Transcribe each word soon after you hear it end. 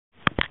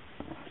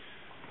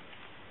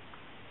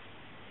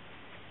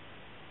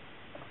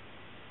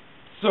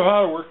So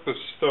how to work the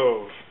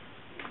stove.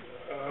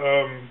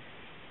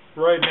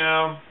 Right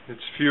now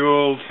it's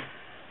fueled.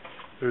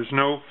 There's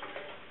no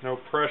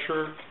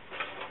pressure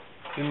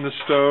in the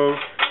stove.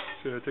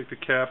 See, I take the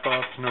cap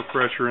off, there's no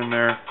pressure in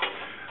there.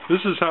 This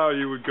is how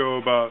you would go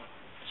about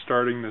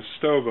starting the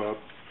stove up.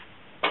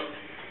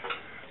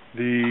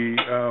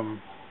 The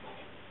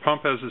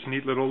pump has this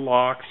neat little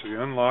lock, so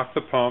you unlock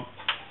the pump.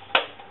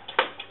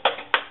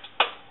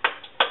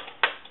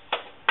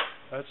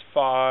 That's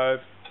 5.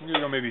 I'm going to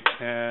go maybe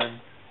 10,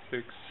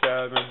 6,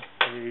 7,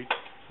 8,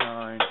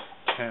 9,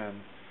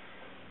 10.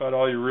 About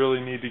all you really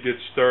need to get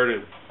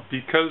started.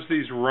 Because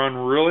these run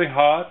really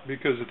hot,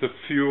 because of the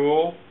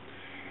fuel,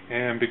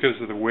 and because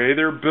of the way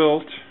they're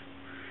built,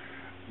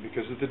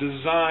 because of the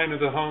design of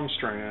the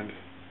Homestrand,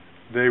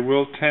 they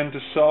will tend to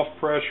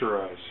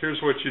self-pressurize.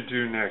 Here's what you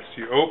do next.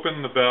 You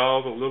open the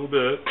valve a little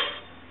bit,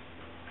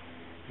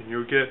 and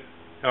you'll get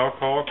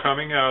alcohol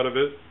coming out of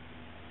it,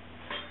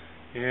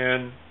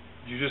 and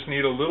you just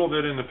need a little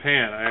bit in the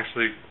pan. I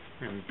actually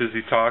am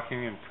busy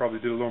talking and probably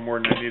did a little more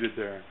than I needed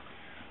there.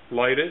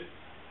 Light it.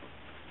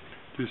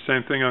 Do the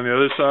same thing on the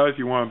other side if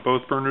you want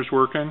both burners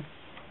working.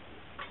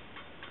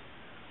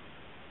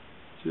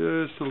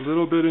 Just a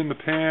little bit in the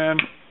pan,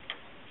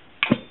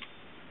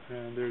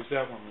 and there's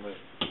that one lit.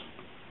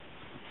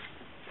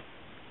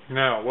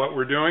 Now what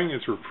we're doing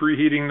is we're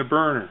preheating the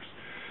burners.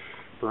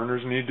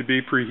 Burners need to be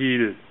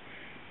preheated.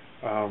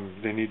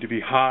 They need to be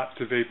hot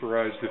to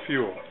vaporize the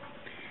fuel.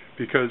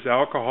 Because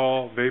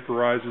alcohol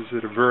vaporizes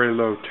at a very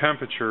low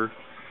temperature,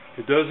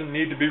 it doesn't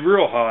need to be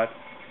real hot,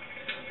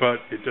 but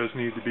it does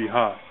need to be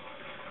hot.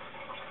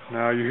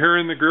 Now you're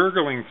hearing the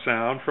gurgling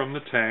sound from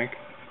the tank.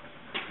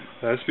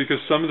 That's because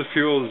some of the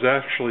fuel is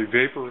actually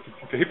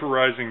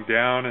vaporizing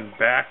down and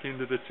back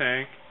into the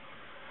tank.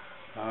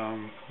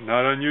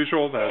 Not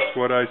unusual, that's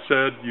what I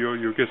said.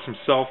 You'll get some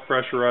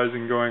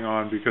self-pressurizing going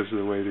on because of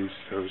the way these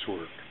stoves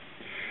work.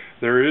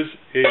 There is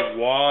a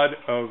wad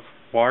of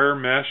wire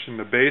mesh in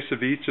the base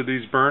of each of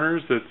these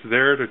burners that's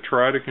there to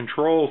try to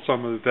control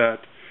some of that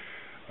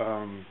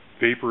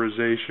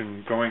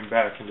vaporization going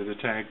back into the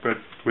tank, but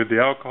with the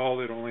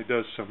alcohol it only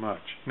does so much.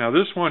 Now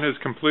this one has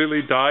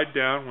completely died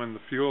down. When the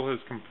fuel has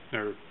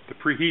the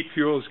preheat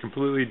fuel has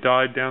completely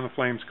died down, the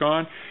flame's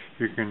gone,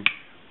 you can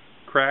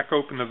crack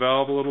open the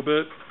valve a little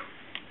bit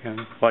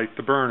and light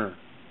the burner.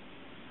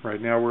 Right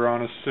now we're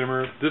on a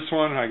simmer. This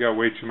one I got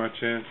way too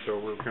much in, so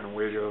we're going to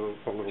wait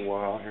a little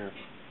while here.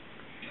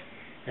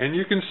 And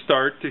you can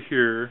start to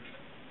hear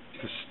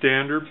the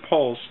standard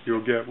pulse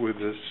you'll get with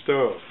this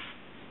stove.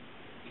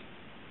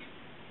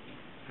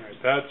 Alright,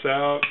 that's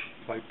out.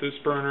 Light this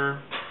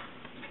burner.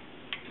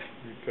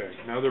 Okay,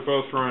 now they're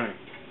both running.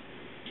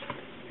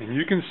 And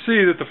you can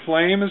see that the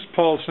flame is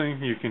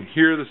pulsing. You can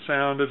hear the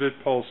sound of it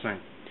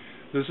pulsing.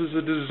 This is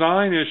a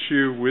design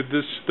issue with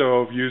this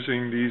stove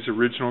using these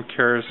original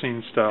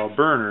kerosene style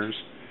burners.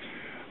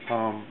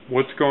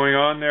 What's going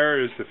on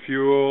there is the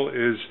fuel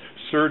is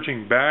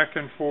surging back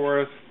and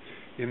forth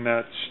in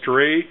that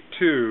straight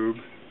tube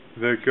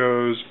that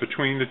goes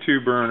between the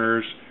two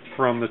burners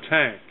from the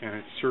tank, and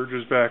it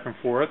surges back and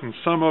forth, and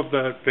some of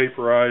that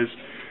vaporized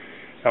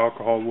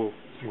alcohol will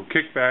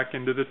kick back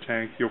into the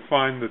tank. You'll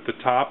find that the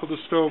top of the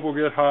stove will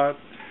get hot,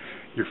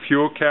 your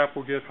fuel cap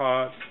will get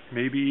hot,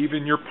 maybe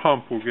even your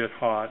pump will get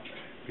hot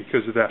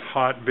because of that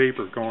hot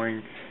vapor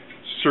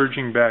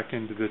surging back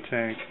into the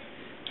tank.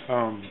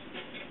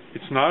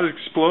 It's not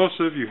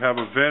explosive. You have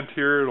a vent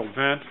here, it'll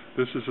vent.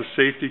 This is a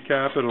safety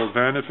cap, it'll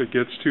vent if it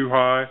gets too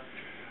high.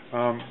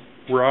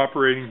 We're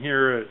operating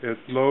here at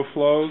low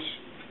flows,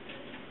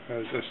 at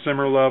a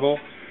simmer level.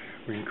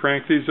 We can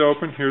crank these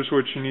open. Here's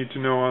what you need to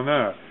know on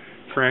that.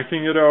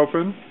 Cranking it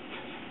open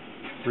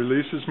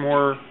releases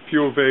more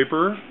fuel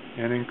vapor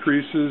and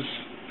increases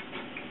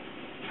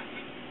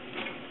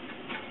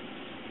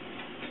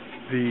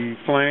the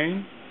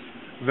flame.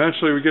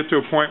 Eventually we get to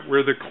a point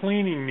where the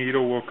cleaning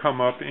needle will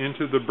come up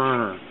into the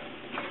burner.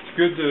 It's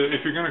good to, if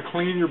you're going to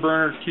clean your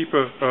burner, keep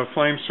a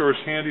flame source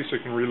handy so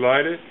you can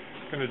relight it.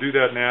 I'm going to do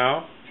that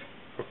now.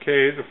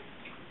 Okay,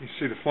 you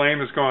see the flame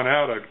has gone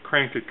out. I've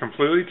cranked it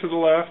completely to the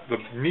left. The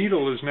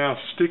needle is now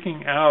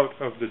sticking out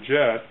of the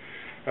jet.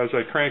 As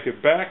I crank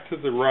it back to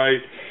the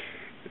right,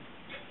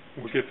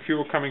 we'll get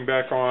fuel coming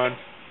back on,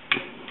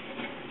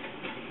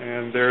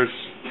 and there's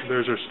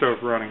our stove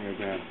running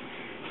again.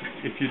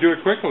 If you do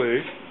it quickly,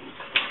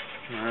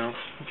 well,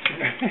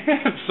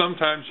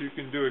 sometimes you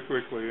can do it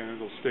quickly and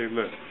it'll stay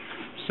lit.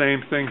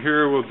 Same thing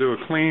here, we'll do a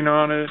clean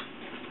on it.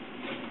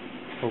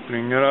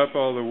 Opening it up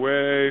all the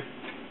way.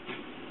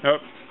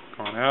 Up,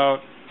 gone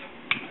out.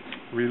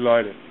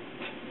 Relight it.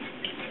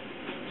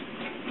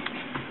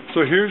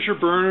 So here's your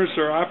burners.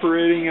 They're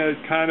operating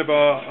at kind of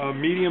a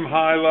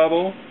medium-high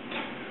level.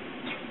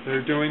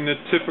 They're doing the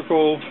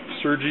typical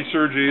surgy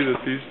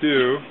that these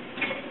do.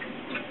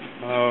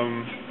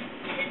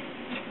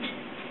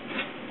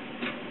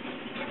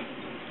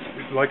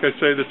 Like I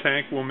say, the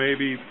tank will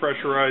maybe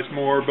pressurize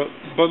more, but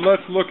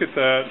let's look at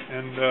that,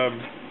 and I'm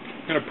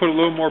going to put a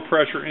little more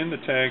pressure in the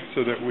tank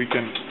so that we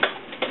can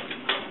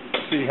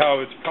see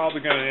how it's probably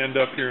going to end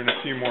up here in a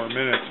few more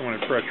minutes when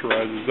it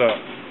pressurizes up.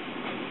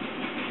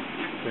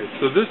 Okay,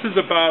 so this is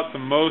about the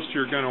most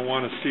you're going to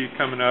want to see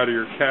coming out of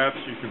your caps.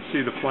 You can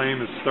see the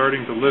flame is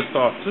starting to lift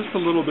off just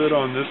a little bit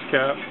on this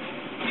cap.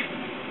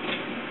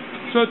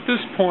 So at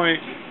this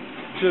point,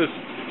 just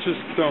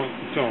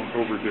don't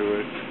overdo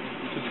it.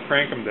 Just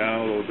crank them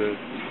down a little bit.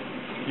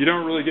 You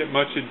don't really get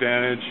much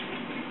advantage.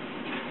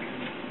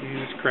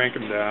 You just crank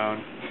them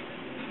down.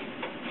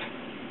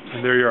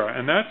 And there you are.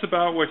 And that's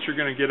about what you're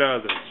going to get out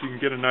of this. You can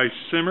get a nice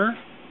simmer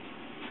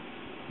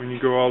when you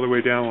go all the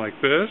way down like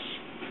this.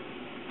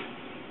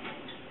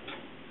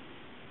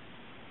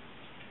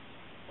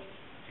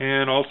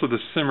 And also the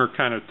simmer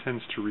kind of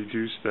tends to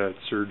reduce that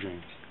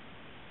surging.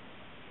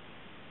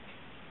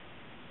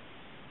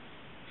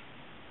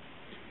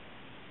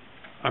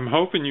 I'm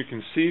hoping you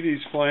can see these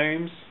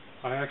flames.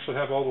 I actually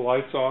have all the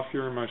lights off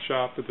here in my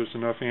shop, but there's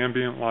enough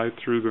ambient light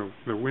through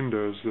the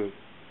windows that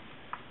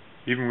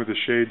even with the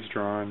shades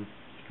drawn,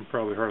 you can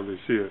probably hardly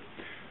see it.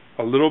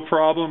 A little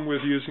problem with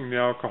using the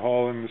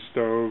alcohol in the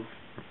stove,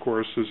 of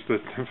course, is that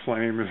the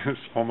flame is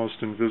almost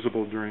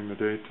invisible during the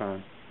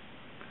daytime.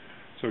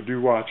 So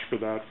do watch for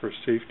that for a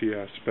safety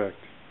aspect.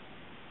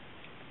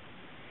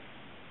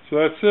 So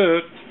that's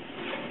it.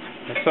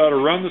 That's how to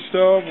run the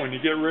stove. When you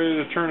get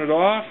ready to turn it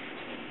off,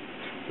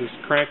 just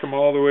crank them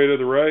all the way to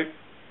the right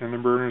and the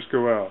burners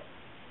go out.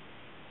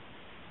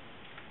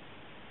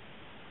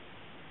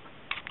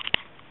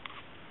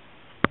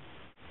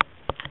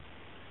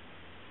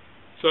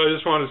 So I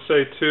just want to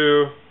say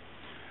too,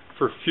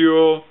 for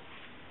fuel,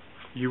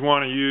 you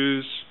want to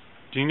use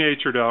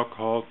denatured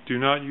alcohol. Do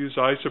not use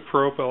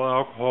isopropyl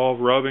alcohol,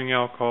 rubbing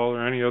alcohol,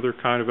 or any other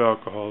kind of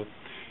alcohol.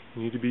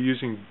 You need to be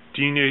using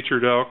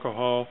denatured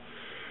alcohol.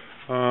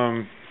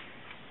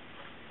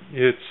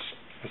 It's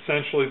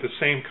essentially the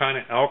same kind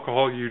of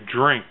alcohol you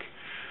drink,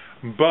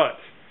 but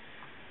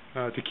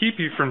to keep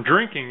you from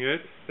drinking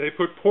it, they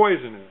put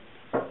poison in it.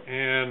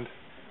 And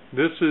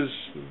this is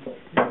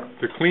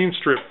the Clean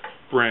Strip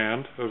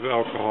brand of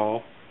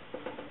alcohol,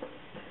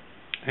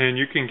 and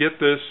you can get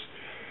this.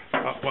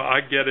 Well,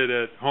 I get it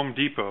at Home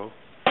Depot,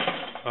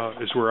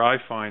 is where I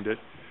find it.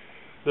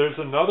 There's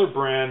another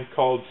brand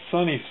called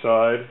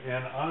Sunnyside,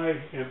 and I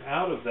am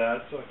out of that,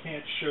 so I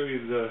can't show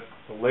you the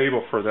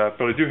label for that,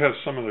 but I do have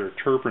some of their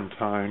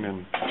turpentine,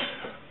 and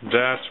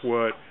that's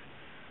what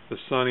the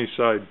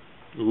Sunnyside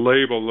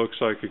label looks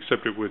like,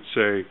 except it would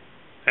say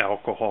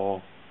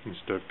alcohol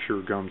instead of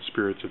pure gum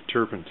spirits of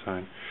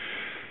turpentine.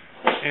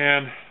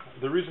 And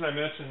the reason I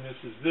mention this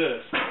is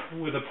this: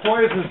 with the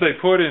poisons they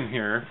put in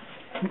here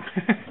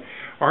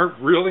are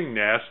really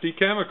nasty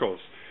chemicals.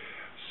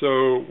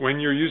 So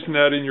when you're using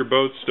that in your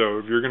boat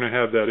stove, you're going to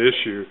have that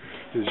issue,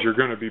 is you're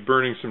going to be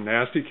burning some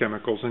nasty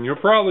chemicals, and you'll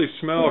probably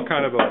smell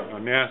kind of a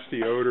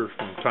nasty odor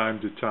from time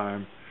to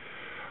time.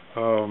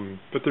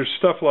 But there's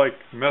stuff like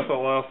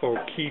methyl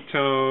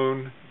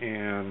ketone,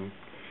 and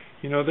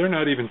they're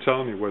not even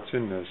telling you what's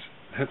in this.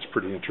 That's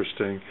pretty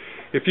interesting.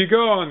 If you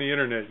go on the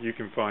internet, you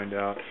can find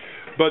out.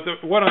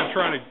 But what I'm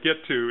trying to get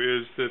to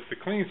is that the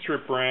Clean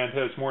Strip brand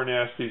has more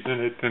nasties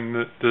in it than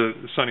the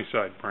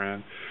Sunnyside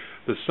brand.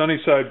 The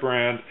Sunnyside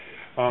brand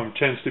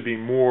tends to be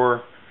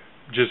more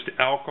just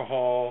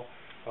alcohol.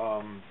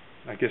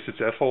 I guess it's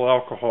ethyl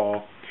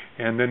alcohol,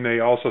 and then they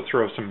also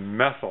throw some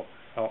methyl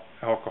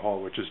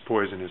alcohol, which is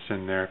poisonous,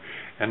 in there,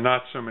 and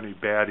not so many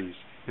baddies.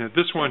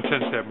 This one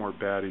tends to have more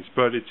baddies,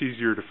 but it's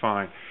easier to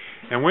find.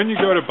 And when you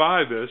go to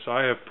buy this,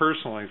 I have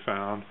personally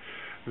found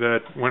that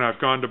when I've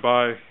gone to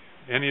buy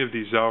any of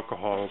these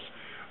alcohols,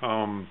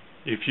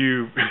 if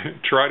you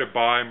try to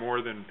buy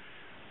more than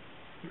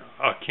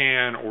a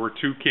can or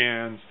 2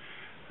 cans,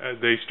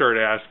 they start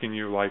asking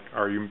you, like,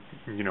 are you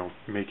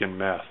making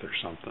meth or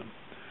something?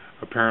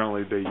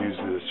 Apparently they use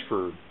this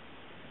for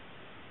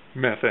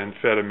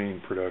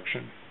methamphetamine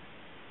production.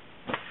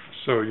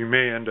 So you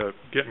may end up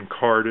getting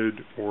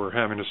carded or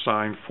having to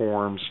sign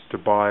forms to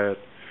buy it,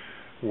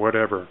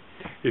 whatever.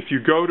 If you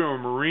go to a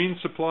marine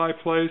supply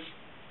place,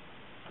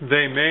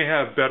 they may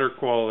have better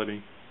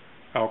quality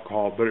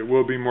alcohol, but it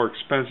will be more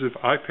expensive.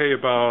 I pay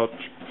about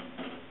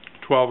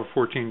 $12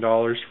 or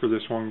 $14 for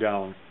this 1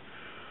 gallon,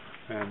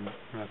 and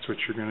that's what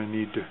you're going to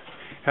need to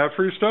have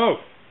for your stove.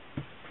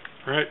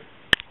 All right.